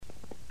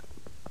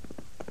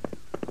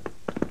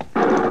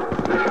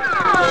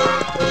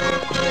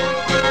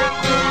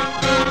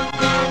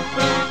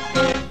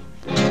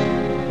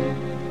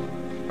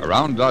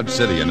Around Dodge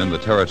City and in the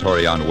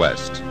territory on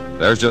West,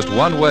 there's just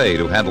one way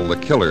to handle the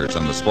killers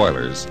and the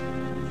spoilers,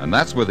 and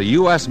that's with a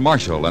U.S.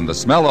 Marshal and the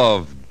smell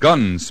of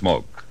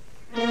Gunsmoke.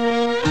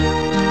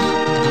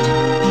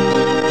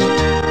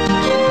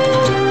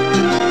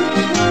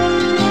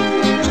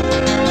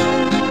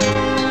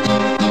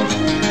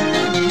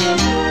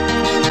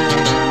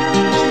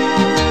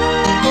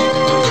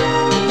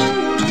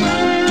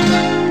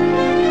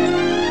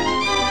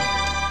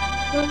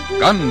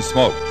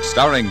 Gunsmoke,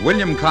 starring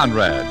William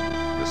Conrad.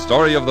 The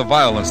story of the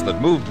violence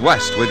that moved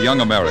west with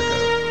young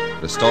America.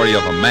 The story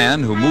of a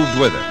man who moved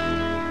with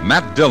it.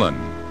 Matt Dillon,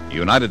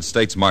 United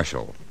States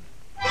Marshal.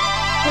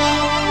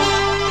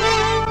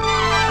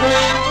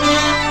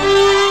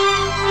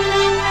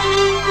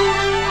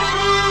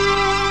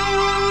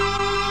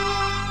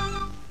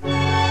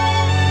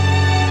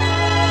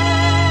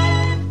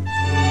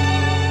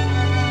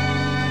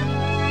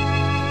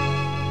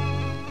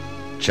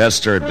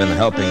 Chester had been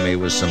helping me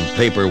with some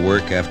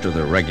paperwork after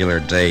the regular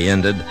day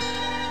ended,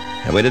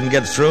 and we didn't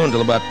get through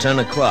until about 10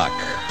 o'clock.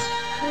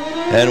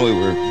 And we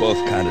were both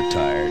kind of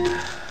tired.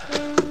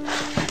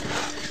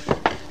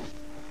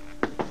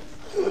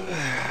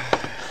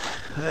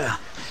 Well,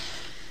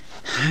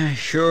 I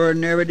sure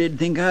never did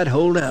think I'd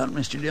hold out,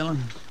 Mr.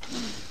 Dillon.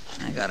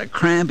 I got a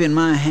cramp in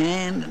my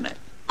hand and a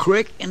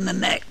crick in the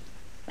neck.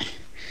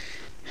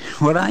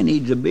 What I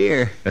need's a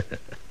beer.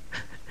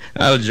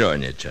 I'll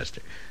join you,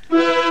 Chester.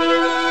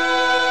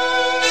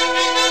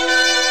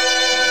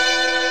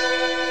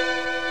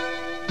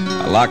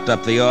 I locked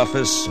up the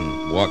office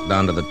and walked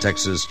down to the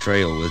Texas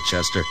Trail with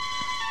Chester.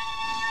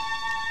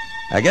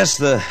 I guess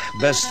the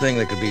best thing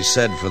that could be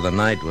said for the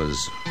night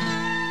was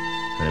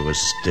that it was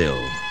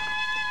still.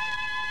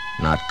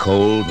 Not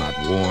cold, not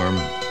warm.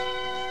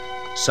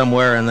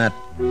 Somewhere in that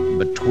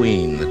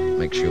between that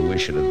makes you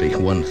wish it would be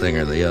one thing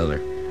or the other.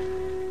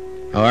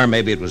 Or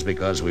maybe it was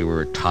because we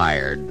were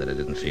tired that it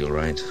didn't feel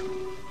right.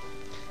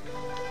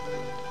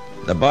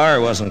 The bar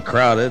wasn't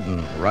crowded,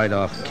 and right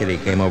off, Kitty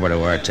came over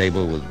to our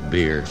table with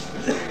beer.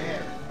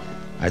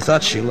 I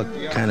thought she looked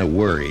kind of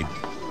worried.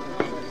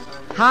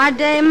 Hard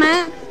day,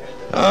 Matt?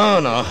 Oh,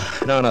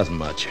 no, nothing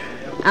much.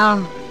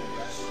 Oh.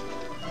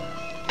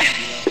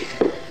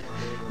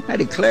 I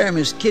declare,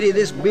 Miss Kitty,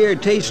 this beer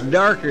tastes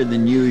darker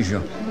than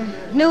usual.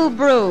 New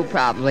brew,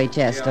 probably,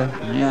 Chester.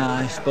 Yeah,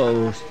 I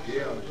suppose.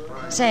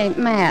 Say,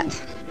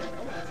 Matt,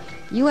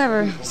 you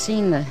ever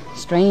seen the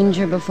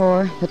stranger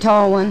before? The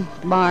tall one,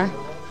 at the bar?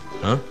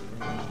 Huh?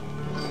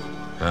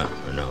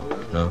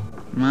 No.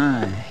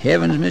 My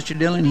heavens, Mr.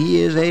 Dillon, he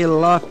is a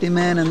lofty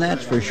man, and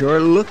that's for sure.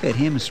 Look at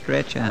him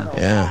stretch out.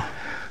 Yeah.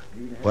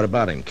 What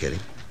about him, Kitty?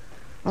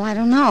 Well, I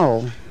don't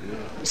know.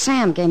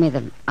 Sam gave me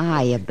the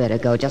eye a bit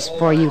ago, just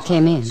before you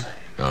came in.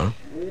 Oh?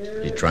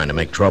 You trying to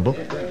make trouble?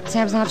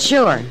 Sam's not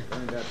sure.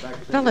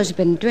 Feller's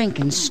been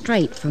drinking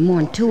straight for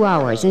more than 2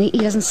 hours, and he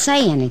doesn't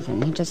say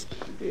anything. He just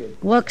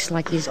looks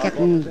like he's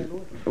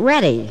getting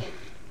ready.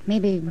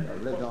 Maybe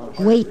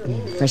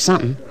waiting for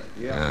something.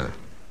 Yeah.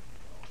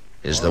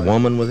 Is the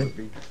woman with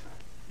him?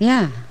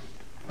 Yeah.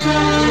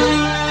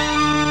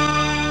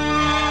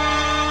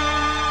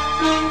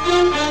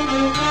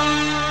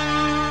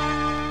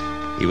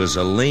 He was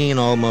a lean,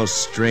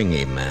 almost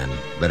stringy man,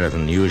 better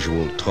than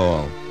usual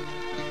tall.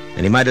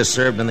 And he might have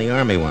served in the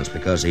army once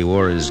because he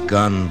wore his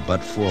gun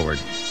butt forward.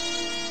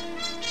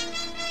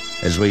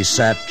 As we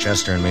sat,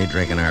 Chester and me,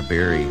 drinking our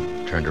beer, he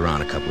turned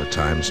around a couple of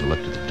times and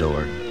looked at the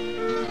door.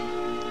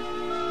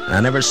 I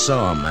never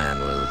saw a man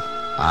with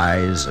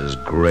eyes as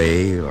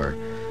gray or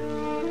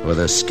with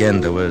a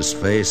skin to his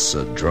face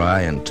so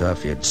dry and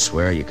tough you'd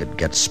swear you could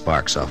get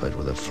sparks off it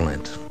with a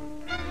flint.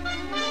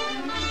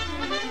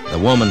 The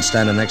woman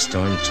standing next to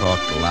him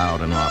talked loud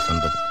and often,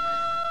 but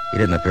he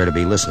didn't appear to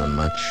be listening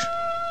much.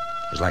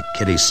 It was like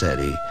Kitty said,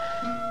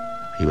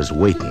 he was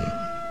waiting.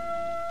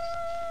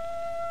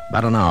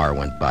 About an hour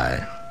went by,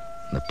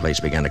 and the place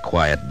began to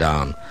quiet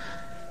down.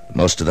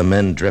 Most of the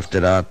men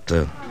drifted out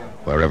to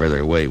wherever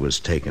their way was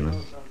taking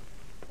them.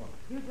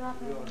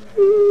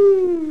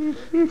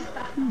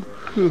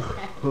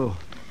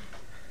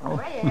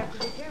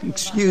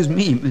 Excuse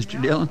me,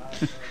 Mr. Dillon.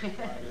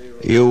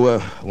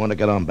 You want to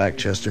get on back,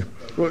 Chester?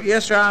 Well,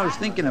 yes, sir, I was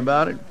thinking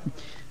about it.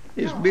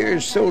 This beer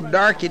is so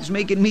dark, it's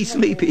making me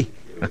sleepy.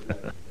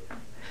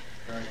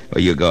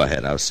 Well, you go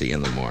ahead. I'll see you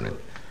in the morning.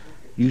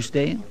 You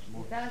staying?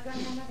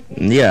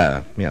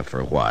 Yeah, for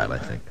a while, I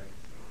think.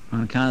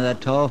 On account of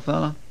that tall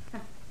fellow?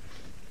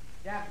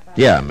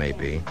 Yeah,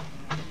 maybe.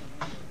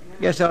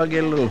 Guess I'll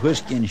get a little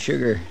whiskey and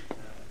sugar.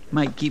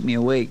 Might keep me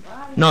awake.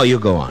 No, you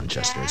go on,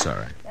 Chester. It's all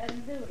right.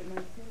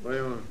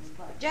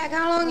 Jack,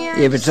 how long you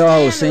If it's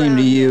all the same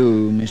to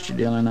you, Mr.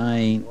 Dillon, I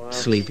ain't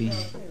sleepy.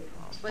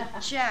 But,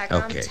 Jack,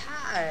 Okay. I'm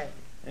tired.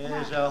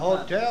 There's a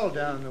hotel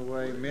down the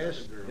way,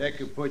 miss. That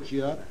could put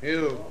you up.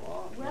 You.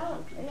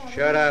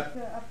 Shut up.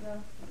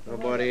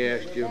 Nobody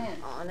asked you.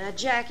 Oh, now,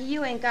 Jackie,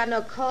 you ain't got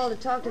no call to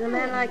talk to the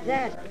man like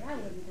that.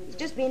 He's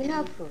just being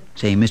helpful.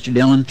 Say, Mr.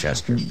 Dillon.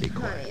 Chester, be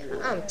quiet.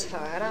 Honey, I'm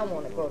tired. I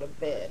want to go to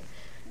bed.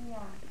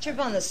 Trip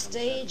on the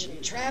stage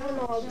and traveling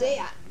all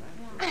day.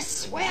 I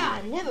swear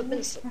I've never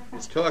been so...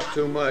 Talk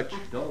too much.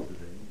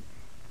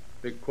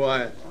 Be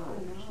quiet.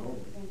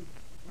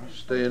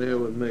 Stay in here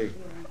with me.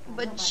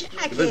 But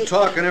Jack... You've been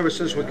talking ever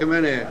since we come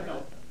in here.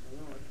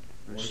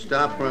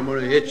 Stop or I'm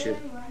going to hit you.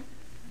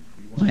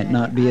 Might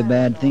not be a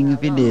bad thing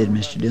if you did,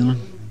 Mr.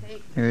 Dillon.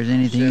 If there's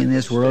anything in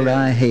this world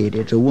I hate,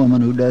 it's a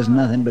woman who does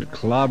nothing but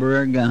clobber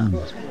her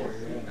guns.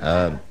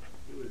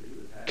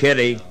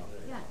 Kitty.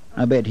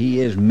 I bet he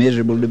is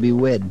miserable to be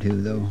wed to,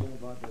 though.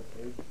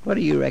 What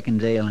do you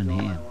reckon's ailing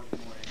him?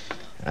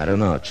 I don't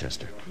know,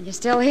 Chester. You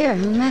still here,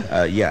 huh,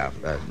 Matt? Yeah.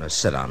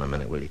 Sit down a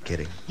minute, will you,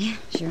 Kitty? Yeah,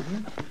 sure.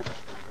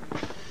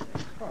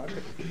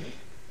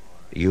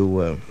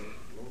 You,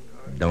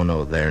 don't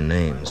know their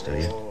names, do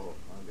you?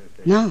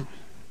 No.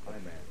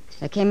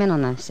 They came in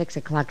on the 6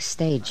 o'clock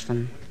stage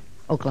from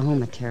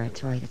Oklahoma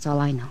Territory. That's all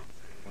I know.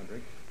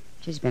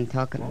 She's been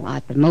talking a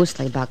lot, but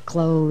mostly about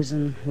clothes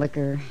and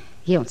liquor.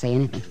 He don't say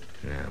anything.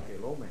 Yeah.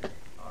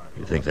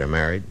 You think they're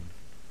married?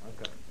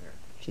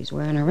 She's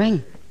wearing a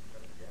ring.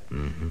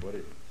 Mm-hmm.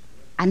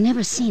 I've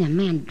never seen a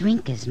man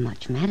drink as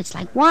much, Matt. It's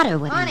like water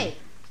with him. Honey.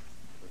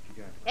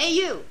 Hey,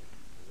 you.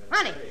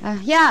 Honey.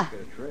 Yeah.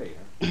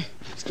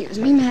 Excuse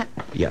me, Matt.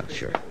 Yeah,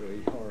 sure.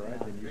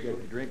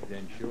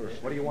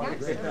 What do you want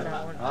to drink?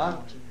 Huh?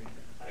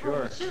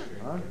 Sure.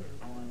 Huh?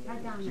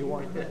 You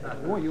want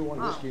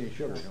whiskey and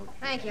sugar, don't you?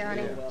 Thank you,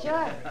 honey.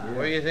 Sure.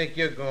 Where do you think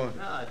you're going?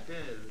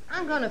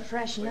 I'm going to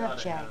freshen up,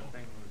 Jack.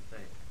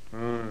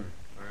 Hmm.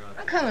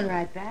 I'm coming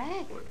right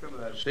back.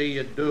 See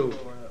you do.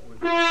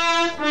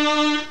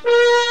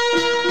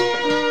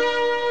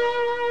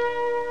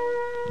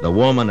 The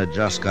woman had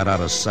just got out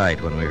of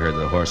sight when we heard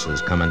the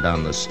horses coming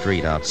down the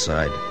street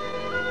outside.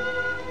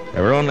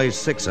 There were only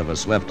 6 of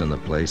us left in the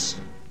place.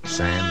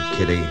 Sam,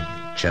 Kitty,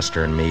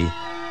 Chester, and me,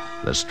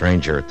 the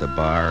stranger at the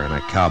bar, and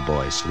a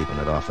cowboy sleeping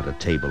it off at a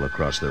table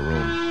across the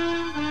room.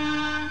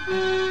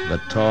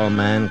 The tall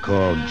man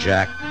called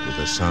Jack, with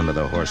the sound of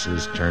the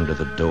horses, turned to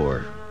the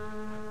door,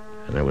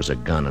 and there was a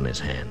gun in his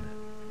hand.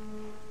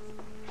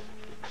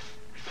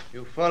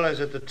 You fellas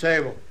at the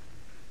table,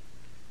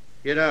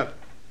 get up.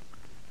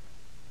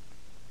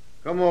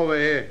 Come over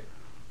here.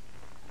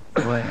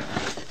 Well,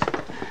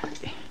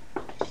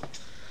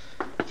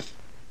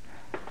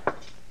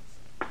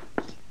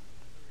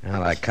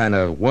 Well, I kind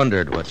of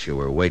wondered what you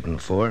were waiting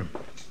for.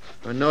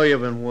 I know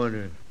you've been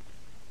wondering.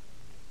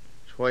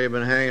 That's why you've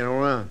been hanging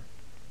around.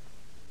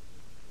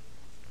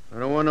 I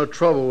don't want no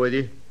trouble with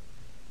you.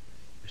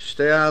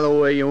 Stay out of the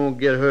way, you won't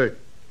get hurt.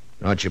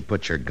 Don't you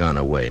put your gun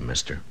away,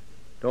 mister.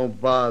 Don't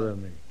bother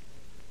me.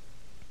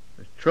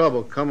 There's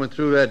trouble coming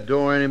through that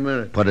door any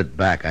minute. Put it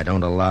back. I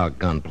don't allow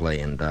gunplay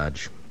in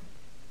Dodge.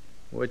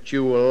 What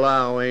you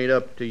allow ain't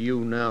up to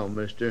you now,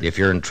 mister. If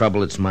you're in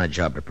trouble, it's my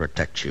job to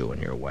protect you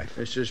and your wife.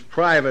 This is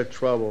private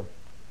trouble.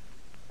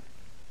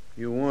 If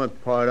you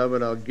want part of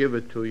it, I'll give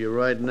it to you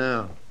right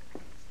now.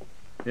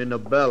 In the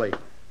belly.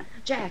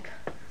 Jack,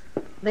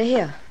 they're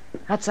here,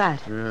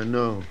 outside. Yeah, I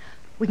know.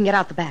 We can get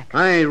out the back.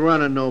 I ain't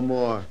running no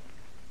more.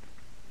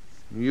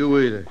 You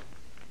either.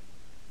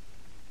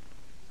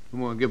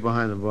 Come on, get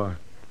behind the bar.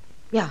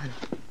 Yeah, honey.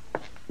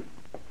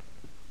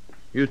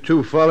 You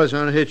two fellas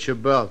unhitch your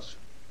belts.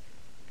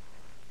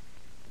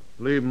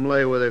 Leave them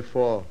lay where they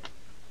fall.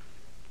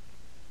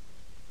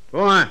 Go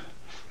on.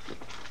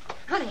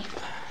 Honey,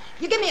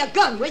 you give me a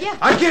gun, will you?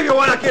 I'll give you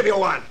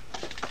one.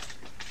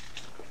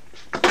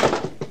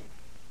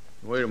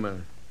 Wait a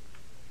minute.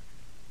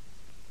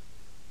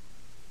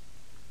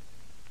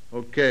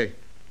 Okay.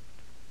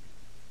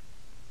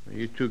 Now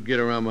you two get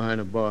around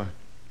behind the bar.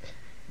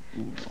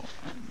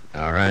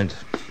 All right.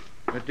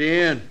 At the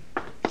end.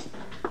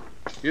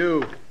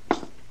 You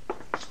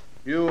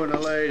and the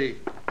lady.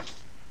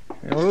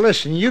 Well,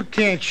 listen, you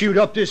can't shoot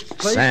up this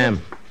place.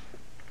 Sam,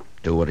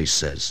 do what he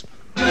says.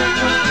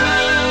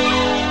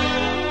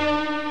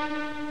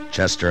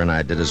 Chester and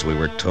I did as we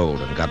were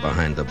told and got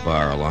behind the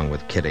bar along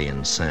with Kitty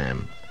and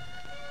Sam.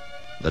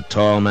 The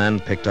tall man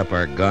picked up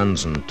our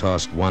guns and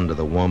tossed one to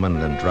the woman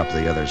and then dropped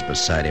the others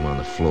beside him on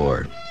the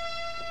floor.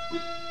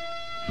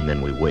 And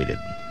then we waited.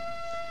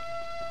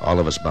 All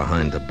of us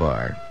behind the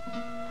bar,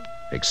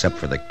 except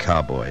for the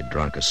cowboy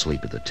drunk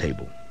asleep at the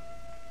table.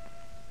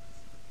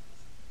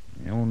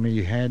 You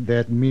only had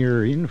that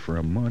mirror in for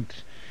a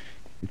month.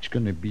 It's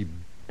going to be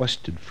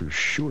busted for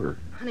sure.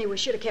 Honey, we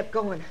should have kept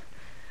going.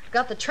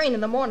 Got the train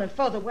in the morning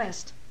further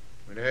west.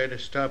 We'd had to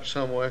stop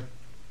somewhere.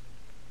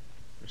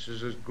 This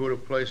is as good a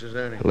place as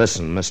any.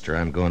 Listen, mister,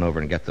 I'm going over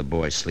and get the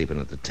boy sleeping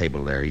at the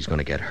table there. He's going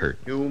to get hurt.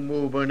 You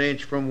move an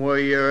inch from where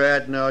you're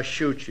at and I'll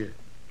shoot you.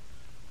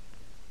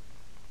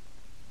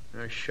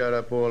 Now shut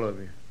up, all of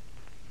you.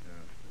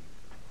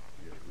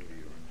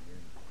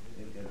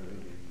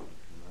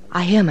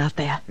 I hear him out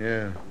there.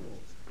 Yeah.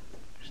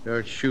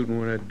 Start shooting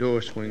when that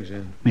door swings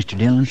in. Mr.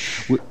 Dillon,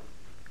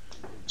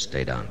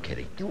 Stay down,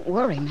 Kitty. Don't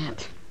worry,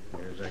 Matt.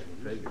 As I can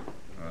figure.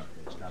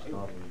 Stopped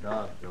off in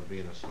Dodge. They'll be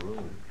in a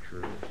saloon.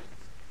 True.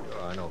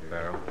 Oh, I know,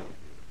 Barrow.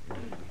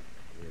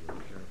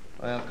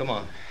 Well, come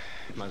on.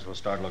 Might as well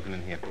start looking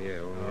in here.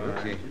 Yeah, well,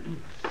 okay.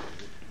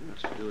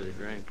 Let's do with a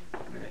drink.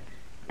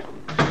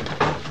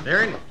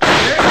 There he...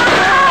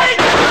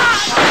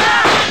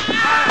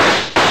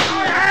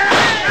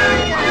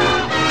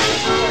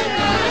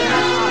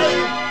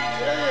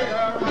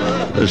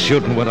 The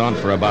shooting went on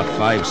for about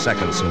 5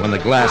 seconds, and when the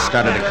glass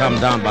started to come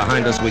down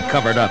behind us, we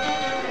covered up.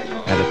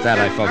 And at that,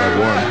 I felt a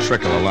warm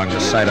trickle along the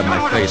side of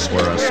my face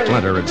where a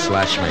splinter had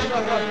slashed me.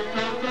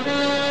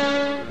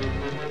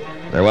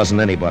 There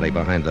wasn't anybody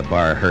behind the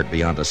bar hurt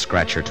beyond a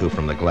scratch or two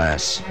from the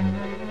glass.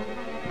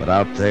 But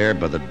out there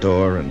by the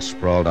door and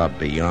sprawled out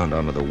beyond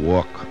onto the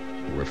walk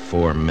were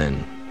 4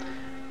 men.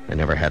 They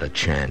never had a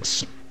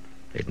chance.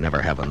 They'd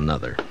never have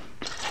another.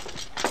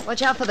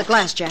 Watch out for the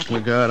glass, Jackie.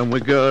 We got him.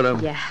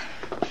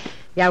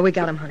 Yeah, we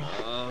got him, honey.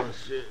 Oh,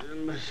 shit.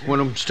 One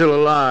of them still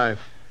alive.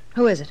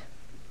 Who is it?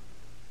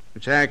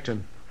 It's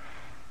Acton.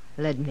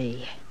 Let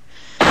me.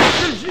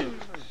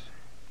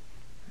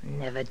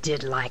 Never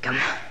did like him.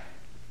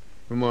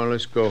 Come on,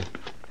 let's go. All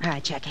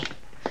right, Jackie.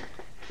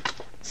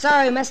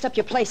 Sorry we messed up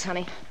your place,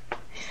 honey.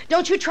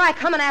 Don't you try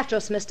coming after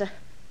us, mister.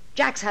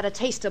 Jack's had a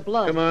taste of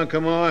blood.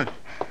 Come on.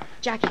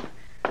 Jackie,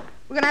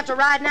 we're gonna have to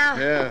ride now?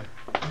 Yeah.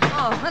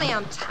 Oh, honey,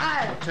 I'm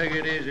tired. Take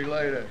it easy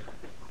later.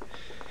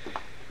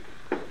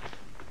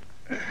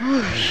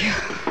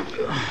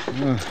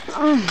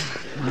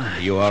 Are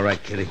you all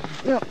right, Kitty?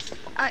 Well,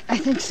 I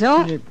think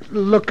so. Hey,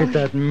 look at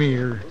that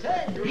mirror.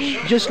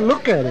 Just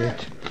look at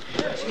it.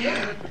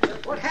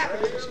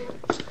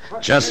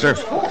 Chester,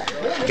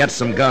 get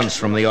some guns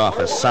from the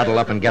office. Saddle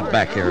up and get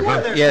back here,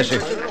 huh? Yes, sir.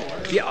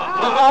 Yeah,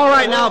 all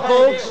right now,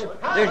 folks.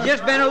 There's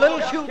just been a little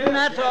shooting,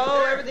 that's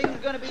all. Everything's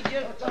going to be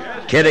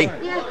just... Kitty,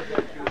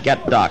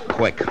 get Doc,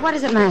 quick. What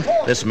is it,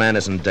 Matt? This man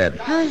isn't dead.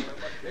 Huh?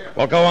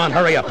 Well, go on.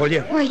 Hurry up, will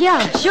you? Well,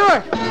 yeah,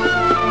 sure.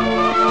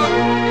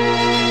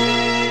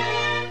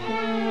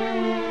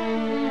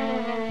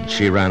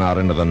 She ran out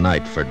into the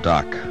night for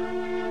Doc.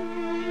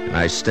 And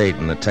I stayed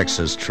in the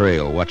Texas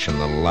Trail watching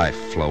the life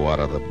flow out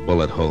of the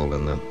bullet hole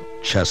in the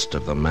chest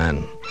of the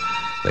man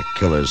the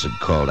killers had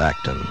called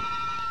Acton.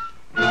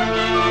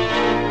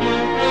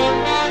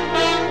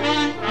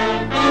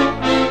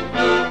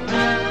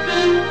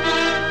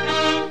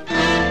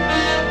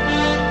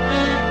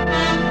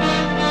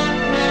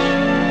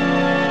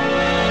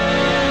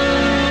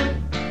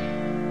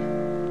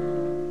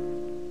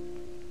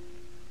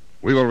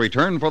 We will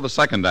return for the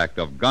second act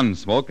of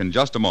Gunsmoke in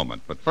just a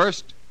moment. But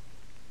first,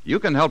 you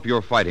can help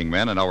your fighting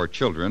men and our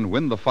children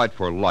win the fight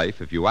for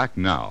life if you act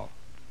now.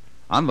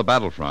 On the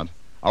battlefront,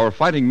 our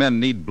fighting men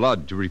need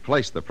blood to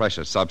replace the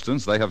precious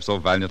substance they have so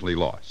valiantly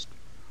lost.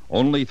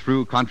 Only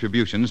through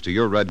contributions to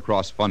your Red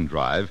Cross fund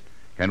drive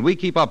can we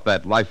keep up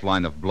that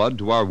lifeline of blood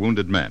to our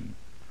wounded men.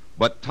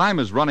 But time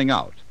is running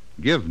out.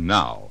 Give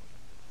now.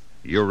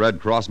 Your Red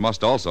Cross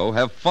must also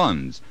have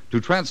funds to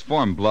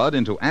transform blood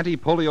into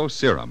anti-polio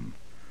serum.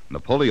 The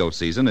polio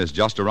season is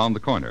just around the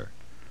corner.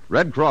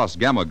 Red Cross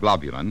Gamma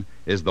Globulin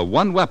is the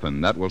one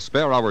weapon that will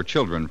spare our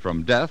children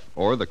from death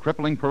or the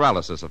crippling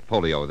paralysis of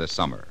polio this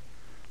summer.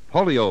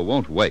 Polio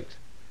won't wait.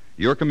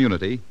 Your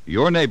community,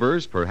 your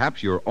neighbors,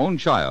 perhaps your own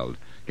child,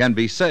 can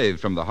be saved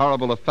from the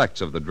horrible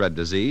effects of the dread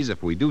disease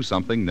if we do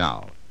something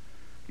now.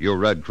 Your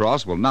Red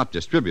Cross will not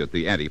distribute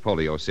the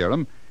anti-polio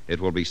serum. It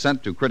will be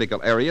sent to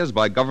critical areas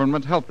by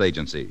government health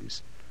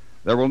agencies.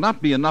 There will not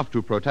be enough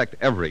to protect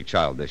every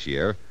child this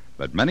year,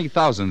 but many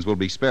thousands will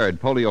be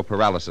spared polio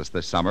paralysis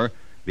this summer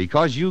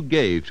because you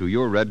gave to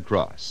your Red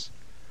Cross.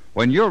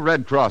 When your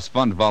Red Cross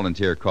Fund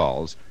volunteer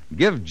calls,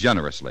 give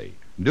generously.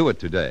 Do it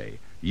today.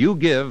 You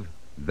give,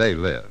 they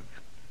live.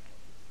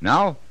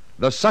 Now,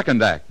 the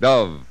second act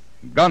of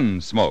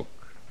Gunsmoke.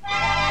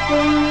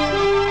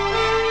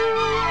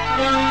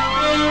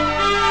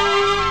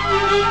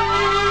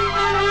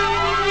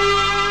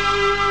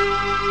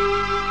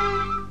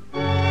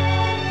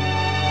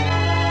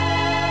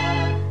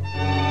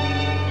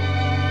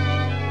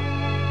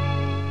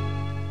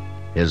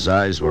 His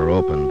eyes were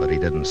open, but he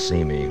didn't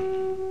see me.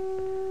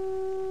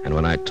 And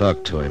when I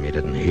talked to him, he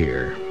didn't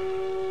hear.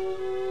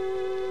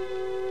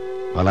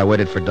 While I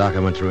waited for Doc, I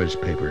went through his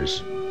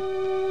papers.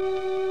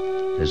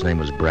 His name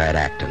was Brad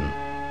Acton.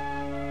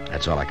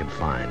 That's all I could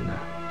find.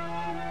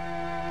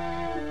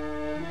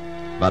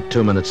 About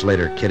 2 minutes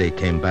later, Kitty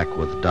came back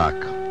with Doc.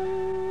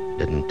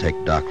 Didn't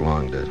take Doc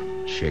long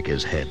to shake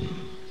his head.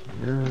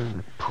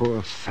 The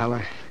poor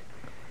fella.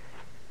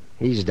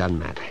 He's done,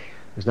 Matt.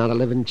 There's not a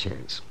living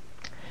chance.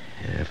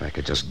 Yeah, if I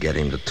could just get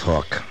him to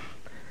talk.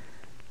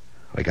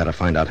 We gotta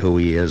find out who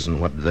he is and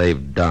what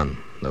they've done,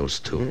 those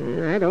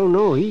two. I don't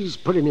know. He's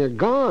pretty near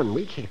gone.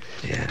 We can't...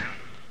 Yeah.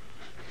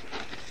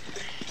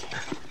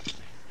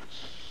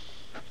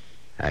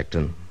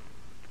 Acton.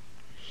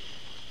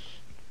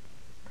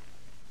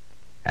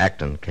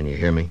 Acton, can you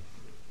hear me?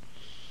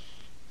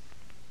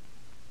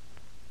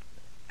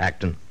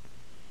 Acton.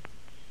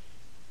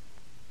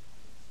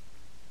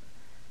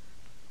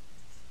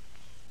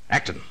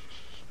 Acton.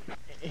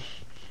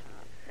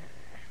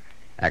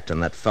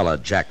 Acton, that fella,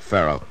 Jack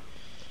Farrow.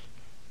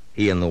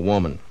 He and the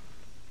woman.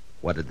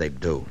 What did they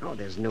do? Oh,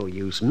 there's no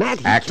use. Matt,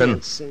 he Acton.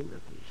 can't say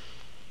nothing.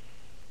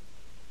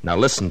 Now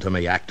listen to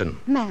me, Acton.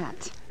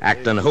 Matt.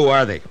 Acton, who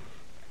are they?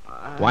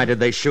 Why did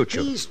they shoot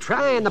you? He's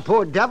trying, the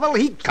poor devil.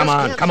 He just Come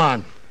on, can't- come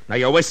on. Now,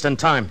 you're wasting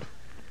time.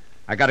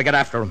 I got to get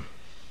after him.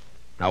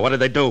 Now, what did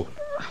they do?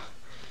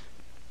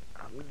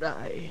 I'm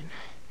dying.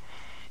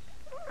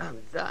 I'm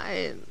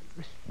dying.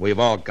 We've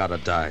all got to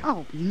die.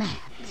 Oh, Matt.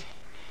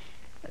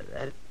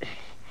 That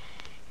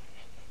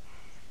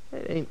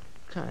ain't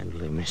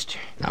kindly, mister.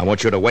 Now, I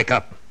want you to wake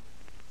up.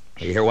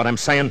 You hear what I'm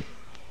saying?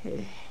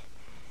 Yeah,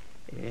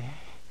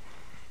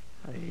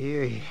 I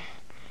hear you.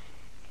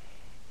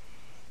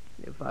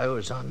 If I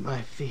was on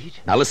my feet...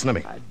 Now, listen to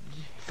me.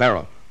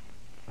 Pharaoh.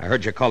 I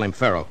heard you call him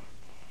Pharaoh.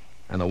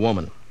 And the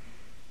woman.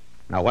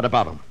 Now, what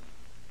about him?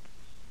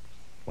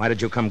 Why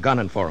did you come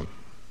gunning for him?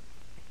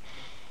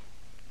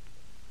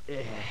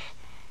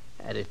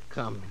 Had it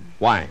coming.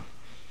 Why?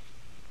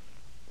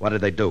 What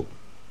did they do?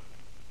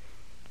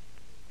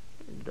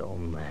 It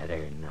don't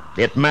matter now.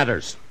 It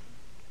matters.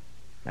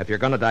 If you're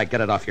going to die,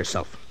 get it off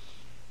yourself.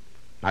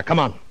 Now, come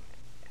on.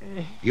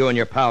 You and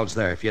your pals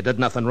there. If you did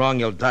nothing wrong,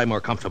 you'll die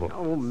more comfortable.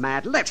 Oh,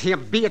 Matt, let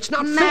him be. It's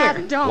not Matt,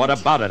 fair. don't. What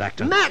about it,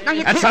 Acton? Matt, now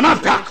you That's can't...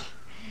 enough, Doc!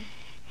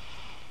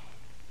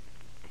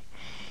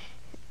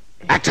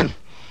 Acton!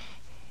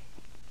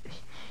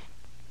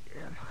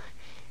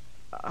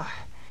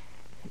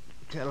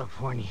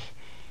 California.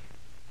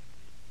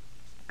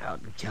 Out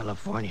in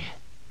California.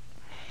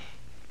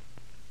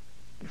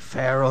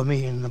 Pharaoh,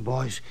 me and the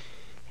boys,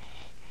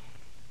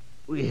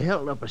 we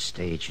held up a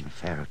stage in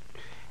Pharaoh.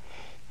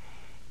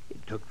 He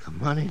took the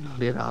money and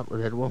lit out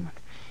with that woman.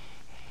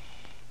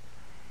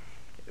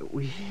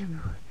 We've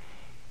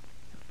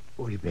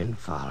been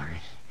following.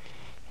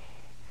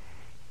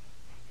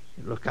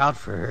 Look out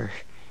for her.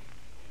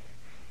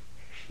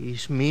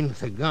 She's mean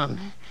with a gun.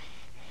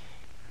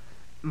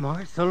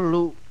 Martha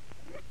Lou.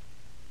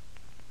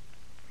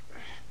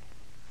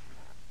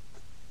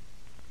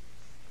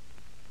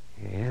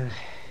 Yeah,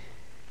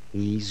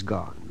 he's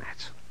gone,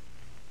 Matt.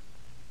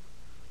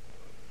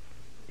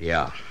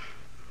 Yeah.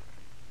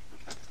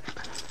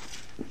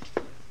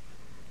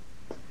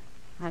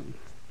 I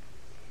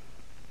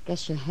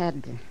guess you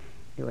had to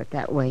do it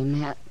that way,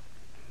 Matt.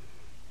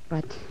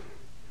 But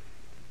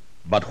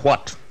But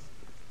what?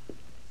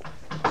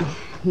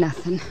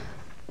 nothing.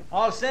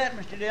 All set,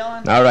 Mr.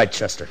 Dillon? All right,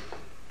 Chester.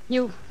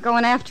 You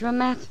going after him,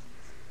 Matt?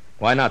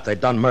 Why not? They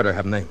done murder,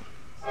 haven't they?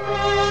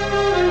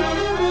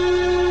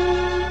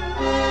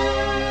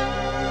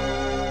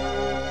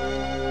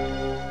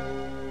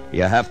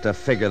 You have to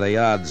figure the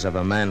odds of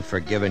a man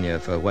forgiving you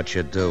for what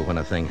you do when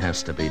a thing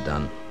has to be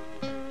done.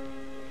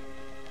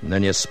 And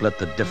then you split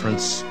the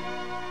difference.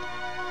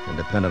 And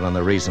depending on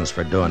the reasons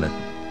for doing it,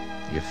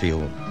 you feel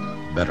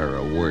better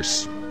or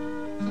worse.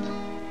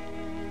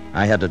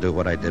 I had to do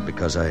what I did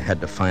because I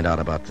had to find out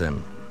about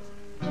them.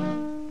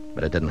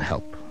 But it didn't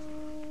help.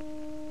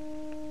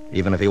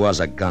 Even if he was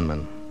a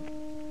gunman,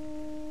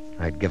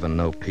 I'd given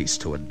no peace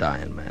to a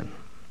dying man.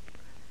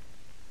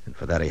 And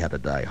for that he had to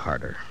die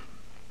harder.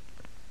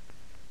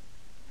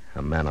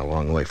 A man a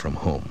long way from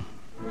home.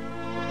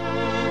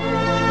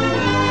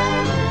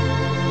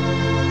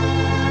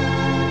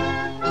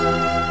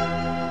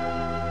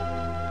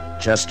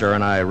 Chester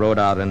and I rode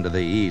out into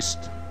the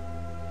east,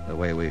 the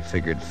way we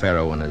figured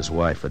Pharaoh and his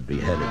wife would be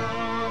headed.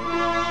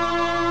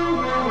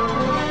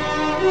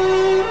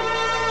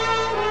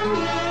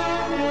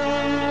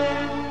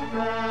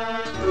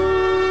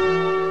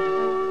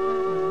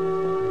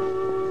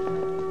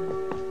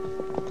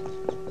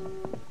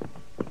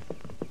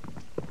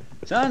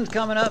 Sun's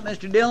coming up,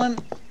 Mr. Dillon.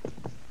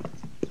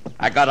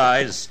 I got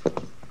eyes.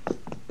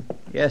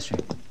 Yes, sir.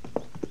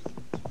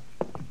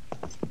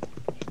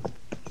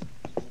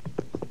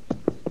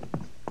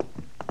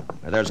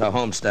 There's a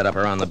homestead up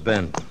around the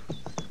bend.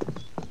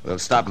 We'll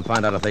stop and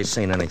find out if they've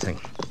seen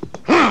anything.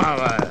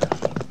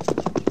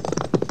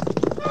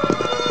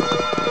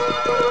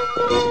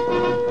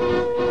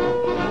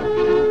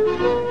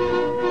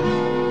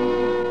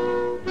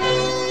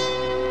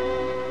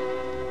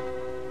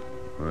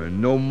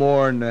 No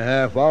more than a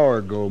half hour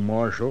ago,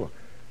 Marshal.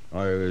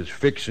 I was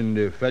fixing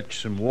to fetch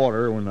some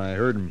water when I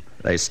heard 'em.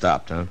 They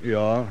stopped, huh?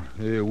 Yeah,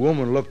 the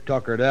woman looked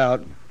tuckered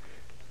out.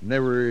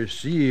 Never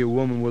see a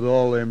woman with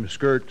all them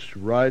skirts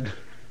ride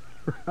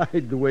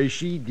the way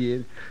she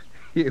did.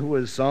 It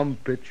was some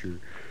picture.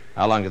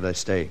 How long did they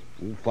stay?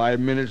 5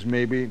 minutes,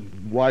 maybe.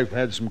 Wife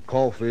had some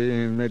coffee,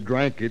 and they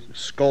drank it,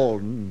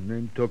 scalding, and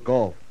then took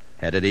off.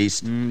 Headed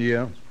east?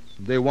 Yeah.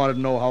 They wanted to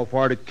know how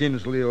far to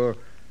Kinsley, or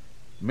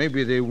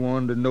maybe they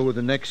wanted to know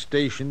the next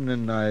station,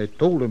 and I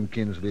told them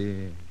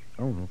Kinsley.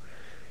 I don't know.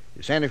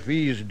 Santa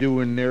Fe's due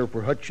in there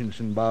for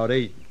Hutchinson about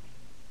 8.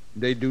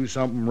 They do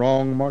something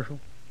wrong, Marshal?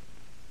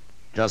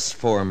 Just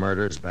 4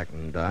 murders back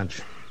in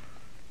Dodge.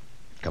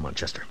 Come on,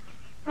 Chester.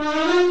 The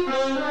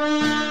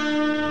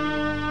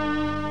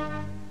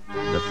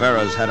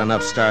Pharaohs had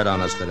enough start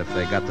on us that if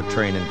they got the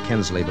train in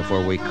Kinsley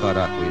before we caught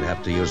up, we'd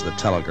have to use the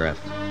telegraph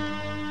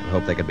and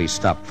hope they could be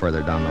stopped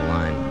further down the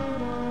line.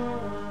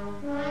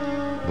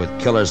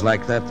 With killers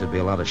like that, there'd be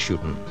a lot of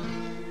shooting.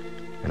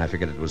 And I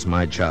figured it was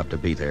my job to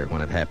be there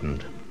when it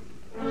happened.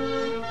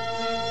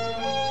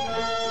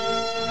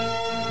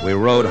 We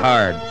rode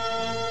hard,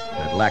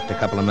 lacked a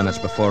couple of minutes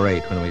before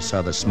 8 when we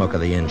saw the smoke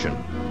of the engine.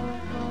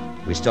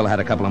 We still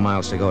had a couple of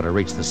miles to go to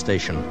reach the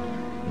station,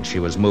 and she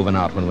was moving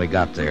out when we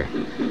got there.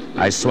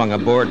 I swung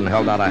aboard and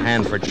held out a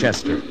hand for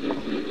Chester.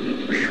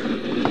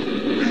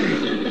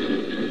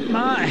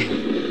 My,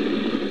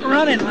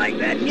 running like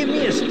that give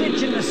me a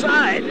stitch in the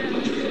side.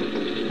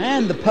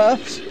 And the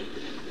puffs.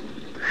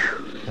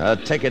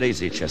 Take it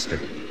easy, Chester.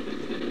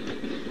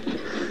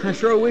 I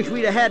sure wish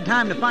we'd have had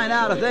time to find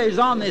out if they's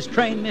on this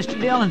train, Mr.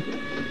 Dillon.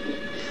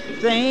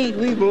 If they ain't,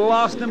 we've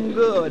lost them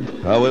good.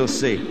 Oh, we'll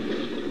see.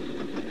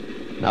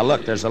 Now,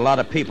 look, there's a lot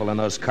of people in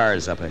those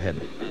cars up ahead.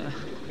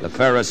 The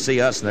Ferros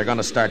see us, and they're going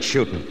to start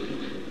shooting.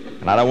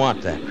 And I don't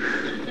want that.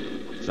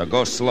 So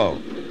go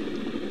slow.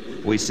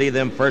 If we see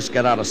them first,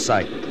 get out of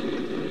sight.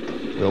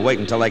 We'll wait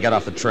until they get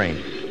off the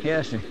train.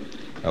 Yes, sir.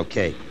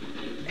 Okay.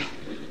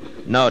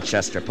 No,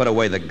 Chester, put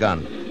away the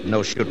gun.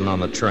 No shooting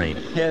on the train.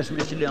 Yes,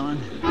 Mr. Dillon.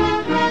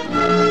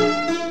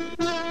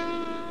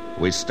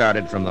 We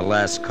started from the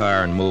last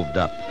car and moved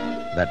up.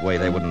 That way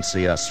they wouldn't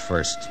see us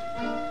first.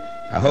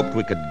 I hoped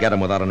we could get them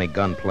without any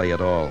gunplay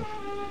at all.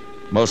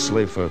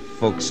 Mostly for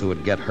folks who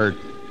would get hurt.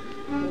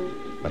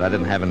 But I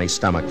didn't have any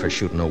stomach for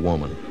shooting a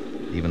woman,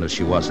 even if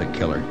she was a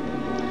killer.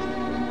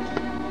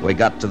 We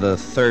got to the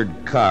third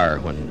car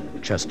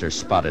when Chester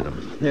spotted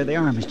them. There they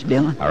are, Mr.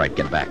 Dillon. All right,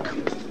 get back.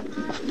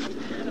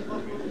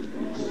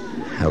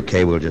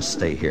 Okay, we'll just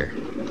stay here.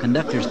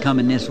 Conductor's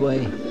coming this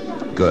way.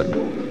 Good.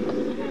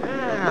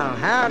 Well,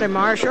 howdy,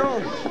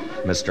 Marshal.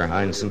 Mr.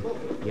 Heinsohn?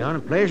 You on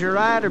a pleasure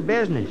ride or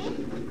business?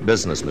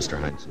 Business, Mr.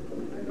 Heinsohn.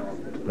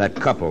 That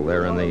couple,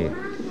 they're in the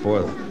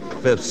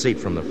fifth seat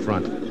from the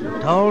front.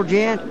 Tall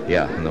gent?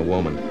 Yeah, and the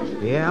woman.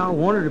 Yeah, I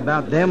wondered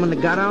about them when they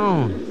got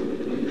on.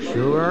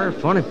 Sure are a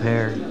funny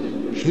pair.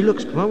 She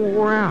looks plumb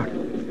wore out.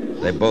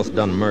 They both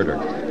done murder.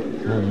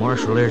 Oh,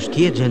 Marshal, there's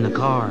kids in the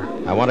car.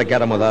 I want to get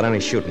them without any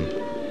shooting.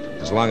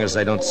 As long as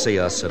they don't see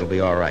us, it'll be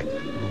all right.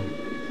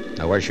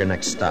 Now, where's your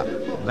next stop?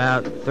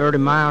 About 30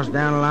 miles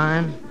down the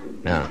line.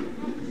 Now.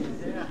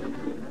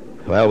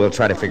 Well, we'll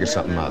try to figure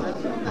something out.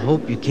 I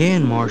hope you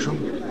can, Marshal.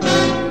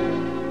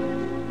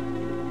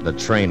 The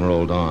train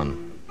rolled on.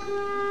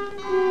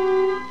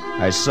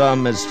 I saw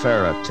Miss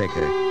Farah take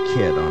a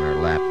kid on her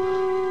lap,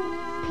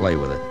 play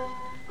with it.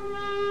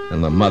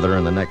 And the mother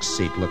in the next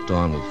seat looked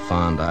on with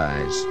fond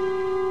eyes.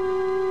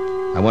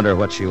 I wonder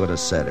what she would have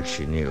said if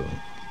she knew.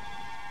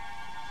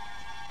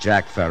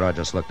 Jack Farah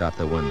just looked out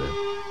the window.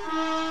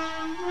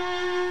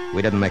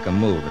 We didn't make a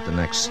move at the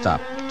next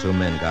stop. 2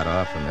 men got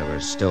off, and there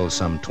were still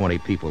some 20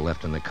 people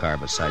left in the car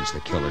besides the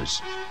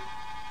killers.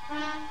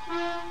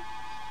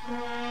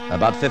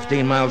 About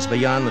 15 miles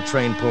beyond, the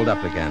train pulled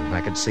up again.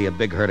 I could see a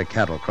big herd of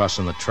cattle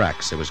crossing the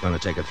tracks. It was going to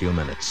take a few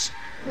minutes.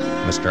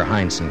 Mr.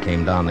 Heinsohn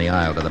came down the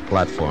aisle to the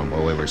platform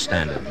where we were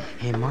standing.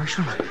 Hey,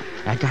 Marshal,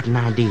 I got an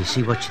idea.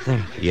 See what you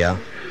think. Yeah?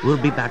 We'll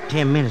be about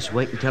 10 minutes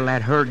waiting until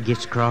that herd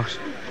gets across.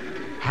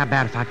 How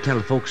about if I tell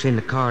the folks in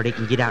the car they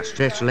can get out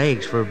stretch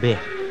legs for a bit?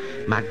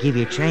 Might give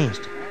you a chance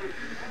to.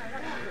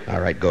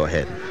 All right, go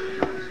ahead.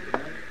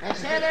 Hey,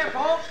 say there,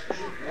 folks.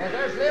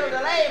 There's a little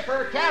delay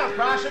for cattle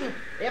crossing.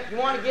 If you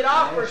want to get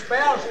off for a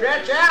spell,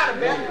 stretch out a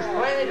bit. There's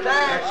plenty of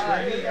time.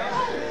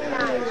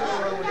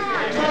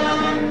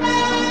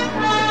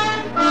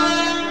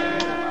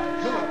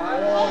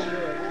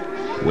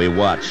 We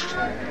watched.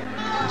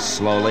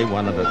 Slowly,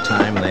 one at a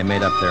time, they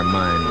made up their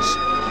minds.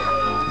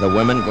 The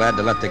women glad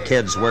to let the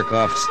kids work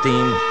off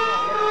steam.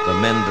 The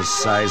men to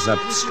size up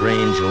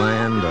strange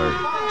land or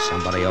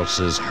somebody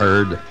else's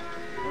herd.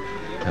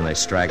 And they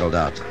straggled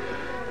out.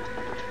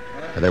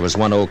 There was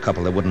one old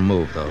couple that wouldn't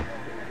move, though.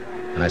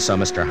 And I saw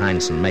Mr.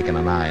 Heinsohn making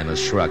an eye and a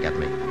shrug at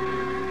me.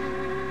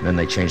 Then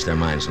they changed their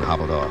minds and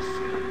hobbled off.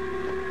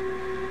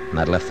 And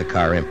I'd left the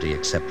car empty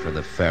except for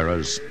the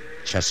Farrows,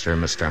 Chester,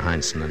 Mr.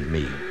 Heinsohn, and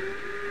me.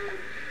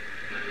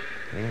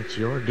 That's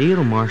your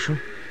deal, Marshal.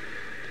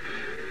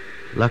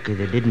 Lucky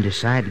they didn't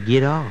decide to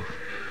get off.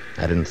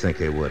 I didn't think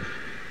they would.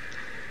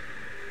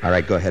 All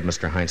right, go ahead,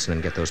 Mr. Heinsohn,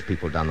 and get those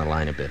people down the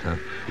line a bit, huh?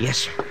 Yes,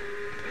 sir.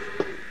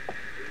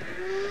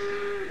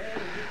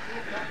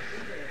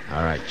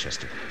 All right,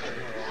 Chester.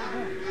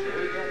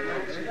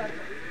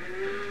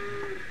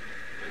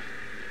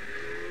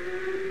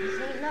 This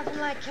ain't nothing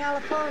like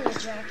California,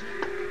 Jackie.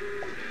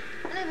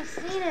 I never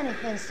seen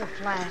anything so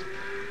flat.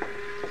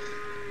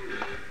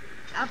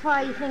 How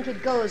far you think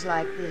it goes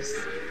like this?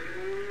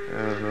 I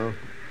don't know.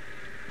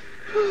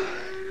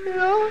 You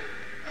know,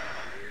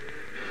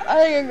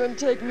 I think I'm gonna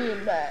take me a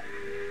nap.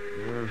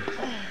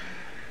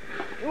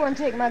 You wanna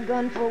take my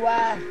gun for a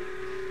while?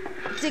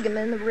 Dig him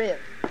in the rib.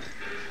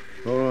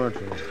 Hold on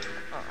to it.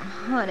 Oh,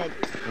 honey.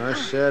 I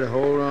said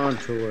hold on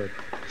to it.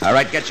 All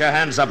right, get your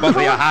hands up, both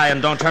of you high,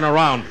 and don't turn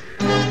around.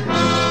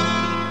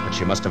 But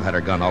she must have had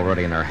her gun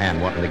already in her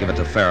hand, wanting to give it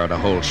to Farah to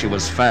hold. She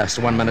was fast.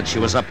 1 minute she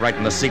was upright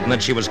in the seat, and then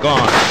she was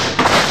gone.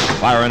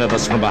 Firing at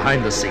us from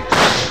behind the seat.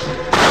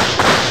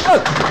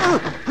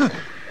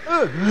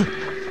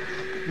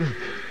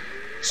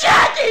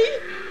 Jackie!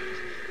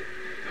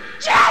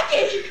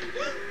 Jackie!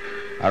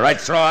 All right,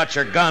 throw out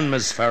your gun,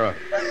 Miss Farah.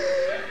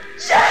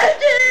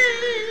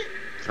 Jackie!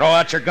 Throw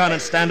out your gun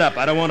and stand up.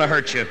 I don't want to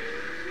hurt you.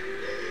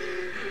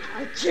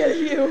 I'll kill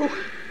you.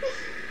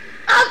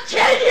 I'll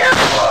kill you!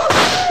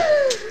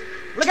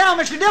 Look out,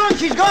 Mr. Dillon.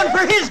 She's going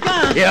for his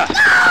gun. Yeah. No!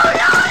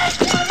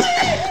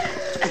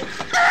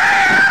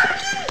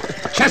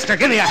 Chester,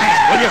 give me a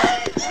hand, will you?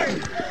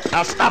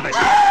 Now stop it.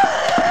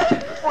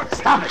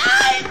 Stop it.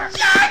 I'm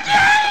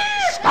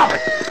Jackie! Stop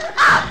it.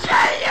 I'll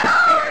kill you!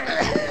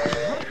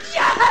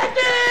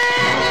 Jackie!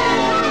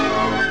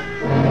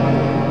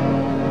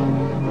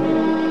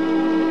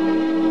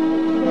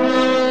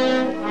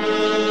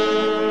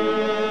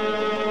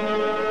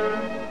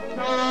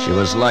 She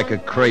was like a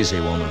crazy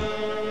woman.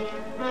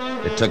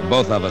 It took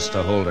both of us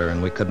to hold her,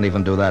 and we couldn't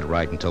even do that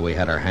right until we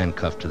had her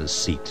handcuffed to the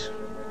seat.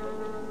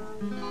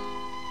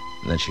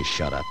 And then she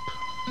shut up.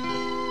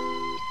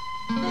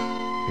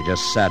 She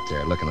just sat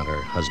there looking at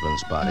her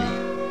husband's body.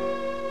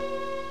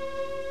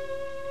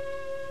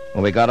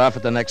 When we got off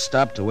at the next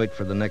stop to wait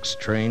for the next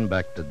train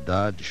back to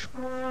Dodge,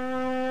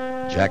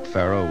 Jack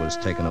Farrow was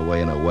taken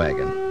away in a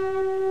wagon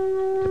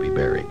to be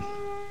buried.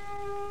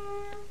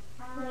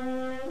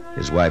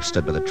 His wife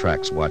stood by the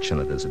tracks watching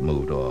it as it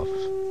moved off.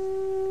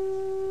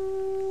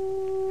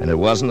 And it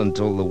wasn't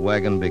until the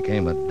wagon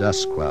became a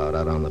dust cloud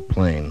out on the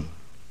plain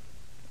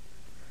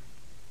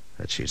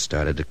that she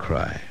started to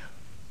cry.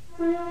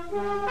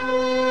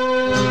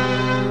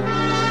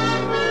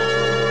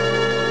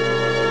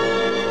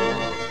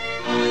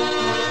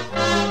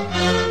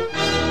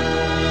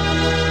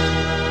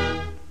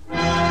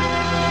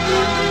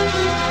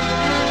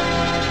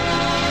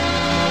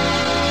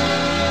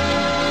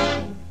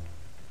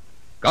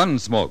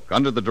 Gunsmoke,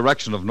 under the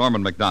direction of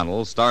Norman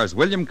Macdonnell, stars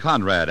William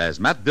Conrad as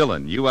Matt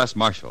Dillon, U.S.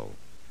 Marshal.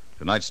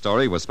 Tonight's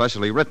story was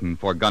specially written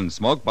for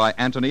Gunsmoke by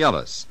Anthony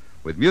Ellis,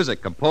 with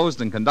music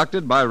composed and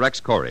conducted by Rex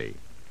Corey.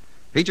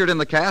 Featured in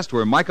the cast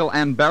were Michael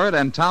Ann Barrett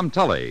and Tom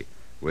Tully,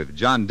 with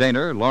John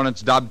Daner,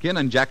 Lawrence Dobkin,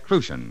 and Jack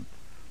Crucian.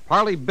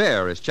 Parley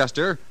Bear is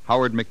Chester,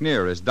 Howard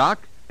McNear is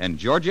Doc, and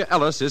Georgia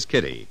Ellis is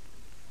Kitty.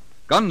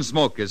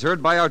 Gunsmoke is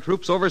heard by our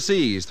troops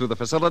overseas through the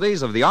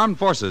facilities of the Armed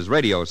Forces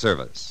Radio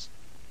Service.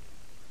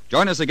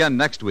 Join us again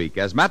next week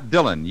as Matt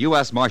Dillon,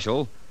 U.S.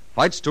 Marshal,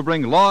 fights to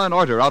bring law and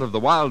order out of the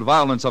wild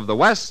violence of the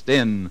West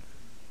in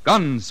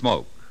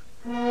Gunsmoke.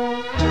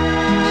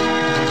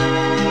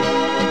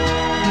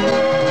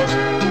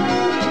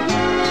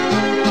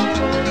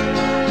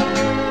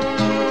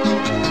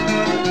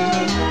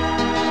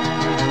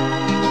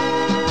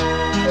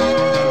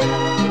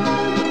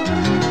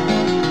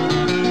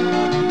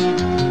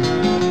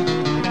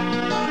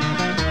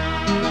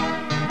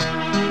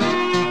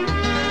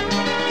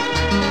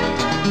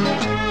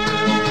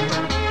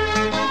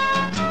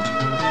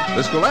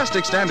 The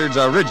scholastic standards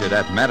are rigid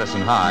at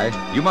Madison High.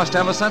 You must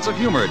have a sense of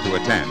humor to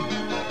attend.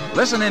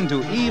 Listen in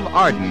to Eve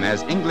Arden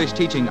as English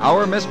teaching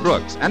Our Miss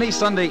Brooks any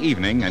Sunday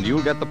evening, and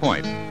you'll get the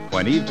point.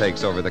 When Eve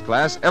takes over the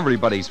class,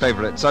 everybody's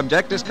favorite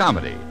subject is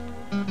comedy.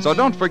 So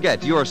don't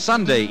forget, your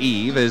Sunday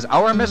Eve is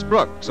Our Miss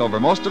Brooks over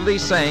most of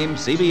these same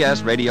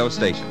CBS radio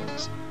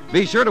stations.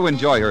 Be sure to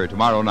enjoy her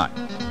tomorrow night.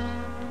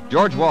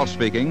 George Walsh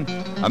speaking.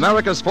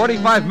 America's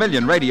 45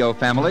 million radio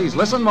families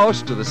listen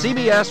most to the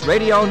CBS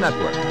Radio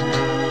Network.